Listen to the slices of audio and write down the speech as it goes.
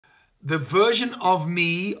The version of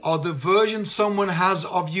me or the version someone has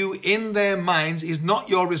of you in their minds is not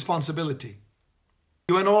your responsibility.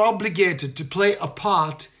 You are not obligated to play a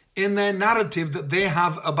part in their narrative that they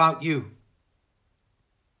have about you.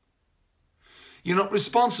 You're not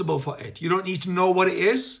responsible for it. You don't need to know what it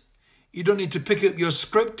is. You don't need to pick up your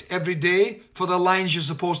script every day for the lines you're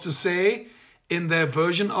supposed to say in their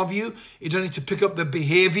version of you. You don't need to pick up the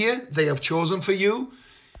behavior they have chosen for you,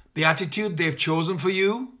 the attitude they've chosen for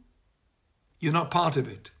you. You're not part of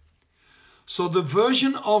it. So the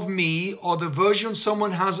version of me or the version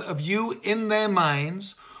someone has of you in their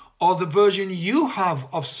minds or the version you have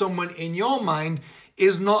of someone in your mind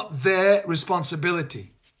is not their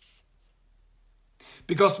responsibility.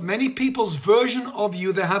 Because many people's version of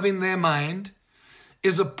you they have in their mind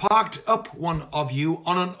is a parked up one of you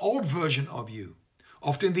on an old version of you.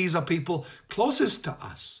 Often these are people closest to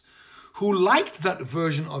us who liked that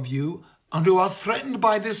version of you and who are threatened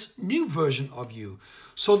by this new version of you.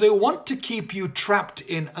 So they want to keep you trapped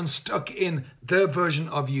in and stuck in their version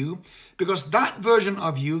of you because that version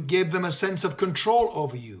of you gave them a sense of control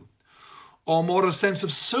over you or more a sense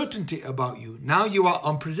of certainty about you. Now you are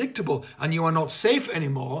unpredictable and you are not safe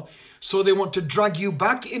anymore. So they want to drag you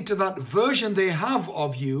back into that version they have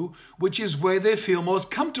of you, which is where they feel most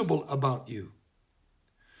comfortable about you.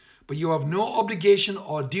 But you have no obligation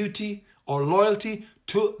or duty or loyalty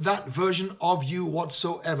to that version of you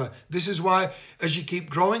whatsoever. This is why as you keep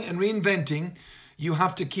growing and reinventing, you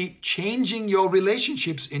have to keep changing your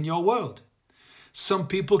relationships in your world. Some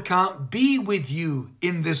people can't be with you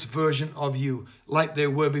in this version of you like they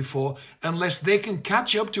were before unless they can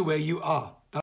catch up to where you are.